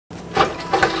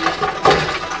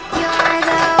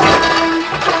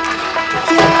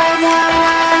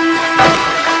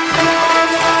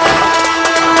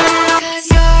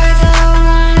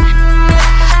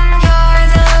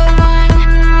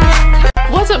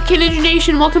KidNinja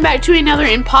Nation, welcome back to another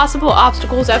Impossible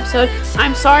Obstacles episode.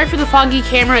 I'm sorry for the foggy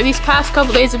camera. These past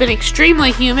couple days have been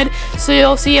extremely humid, so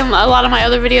you'll see in a lot of my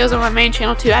other videos on my main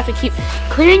channel too. I have to keep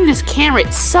clearing this camera.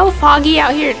 It's so foggy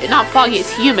out here. Not foggy,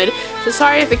 it's humid. So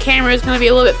sorry if the camera is going to be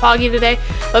a little bit foggy today.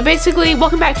 But basically,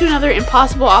 welcome back to another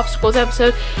Impossible Obstacles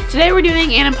episode. Today we're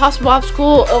doing an impossible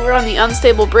obstacle over on the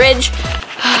unstable bridge.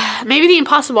 Maybe the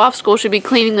impossible obstacle should be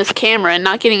cleaning this camera and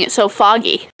not getting it so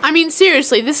foggy. I mean,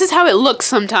 seriously, this is how it looks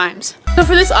sometimes. So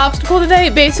for this obstacle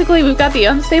today, basically we've got the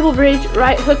unstable bridge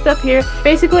right hooked up here.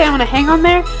 Basically, I'm gonna hang on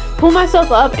there, pull myself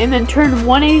up, and then turn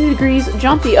 180 degrees,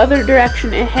 jump the other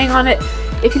direction, and hang on it.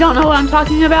 If you don't know what I'm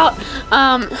talking about,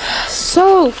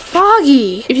 so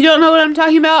foggy. If you don't know what I'm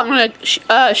talking about, I'm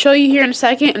gonna show you here in a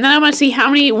second, and then I'm gonna see how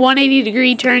many 180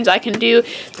 degree turns I can do.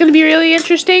 It's gonna be really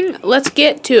interesting. Let's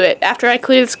get to it after I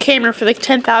clear this camera for the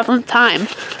 10,000th time.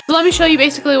 So let me show you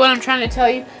basically what I'm trying to tell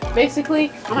you.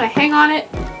 Basically, I'm gonna hang on it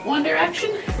one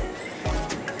direction,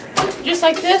 just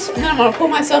like this, and then I'm gonna pull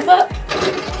myself up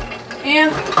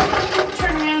and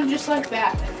turn around just like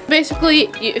that. Basically,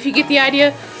 if you get the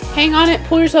idea, hang on it,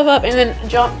 pull yourself up, and then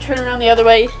jump, turn around the other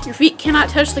way. Your feet cannot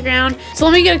touch the ground. So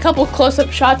let me get a couple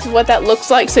close-up shots of what that looks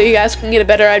like so you guys can get a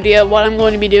better idea of what I'm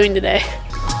going to be doing today.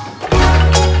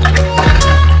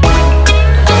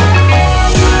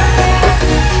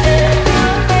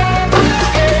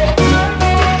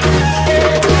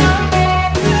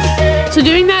 So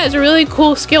doing that is a really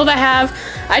cool skill to have.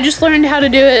 I just learned how to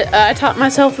do it. I taught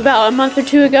myself about a month or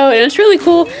two ago, and it's really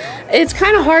cool. It's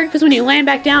kind of hard because when you land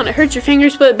back down, it hurts your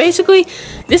fingers, but basically,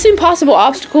 this impossible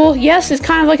obstacle, yes, it's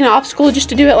kind of like an obstacle just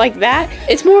to do it like that.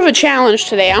 It's more of a challenge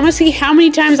today. I'm going to see how many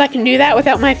times I can do that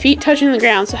without my feet touching the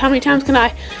ground. So how many times can I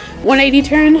 180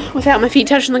 turn without my feet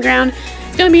touching the ground?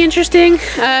 It's going to be interesting.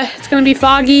 It's going to be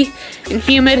foggy and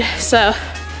humid, so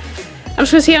I'm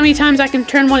just going to see how many times I can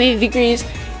turn 180 degrees.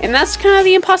 And that's kind of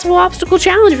the impossible obstacle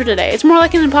challenge for today. It's more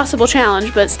like an impossible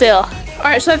challenge, but still.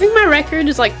 Alright, so I think my record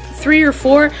is like 3 or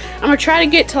 4. I'm going to try to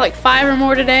get to like 5 or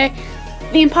more today.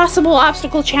 The impossible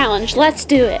obstacle challenge. Let's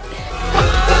do it.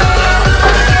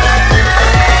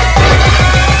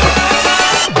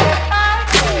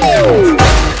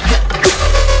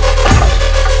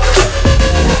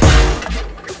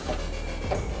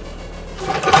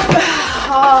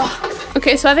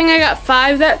 Okay, so I think I got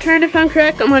 5 that turn if I'm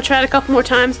correct. I'm going to try it a couple more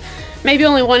times. Maybe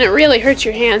only one. It really hurts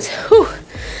your hands. Whew.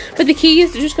 But the key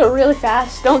is to just go really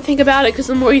fast. Don't think about it, because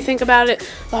the more you think about it,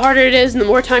 the harder it is and the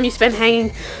more time you spend hanging.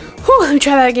 Whew, let me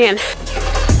try that again.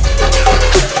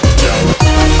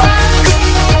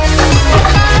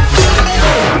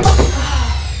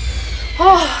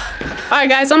 Alright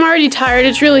guys, I'm already tired.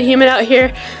 It's really humid out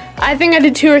here. I think I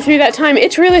did 2 or 3 that time.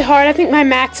 It's really hard. I think my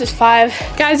max is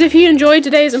 5. Guys, if you enjoyed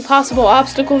today's impossible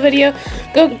obstacle video,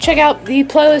 go check out the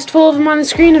playlist full of them on the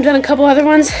screen. I've done a couple other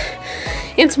ones,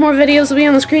 and some more videos will be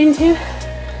on the screen too.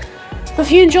 But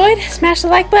if you enjoyed, smash the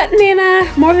like button,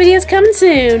 and more videos coming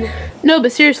soon. No,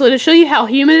 but seriously, to show you how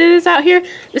humid it is out here,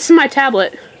 this is my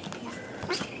tablet.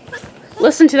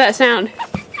 Listen to that sound.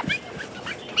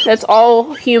 That's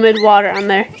all humid water on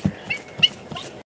there.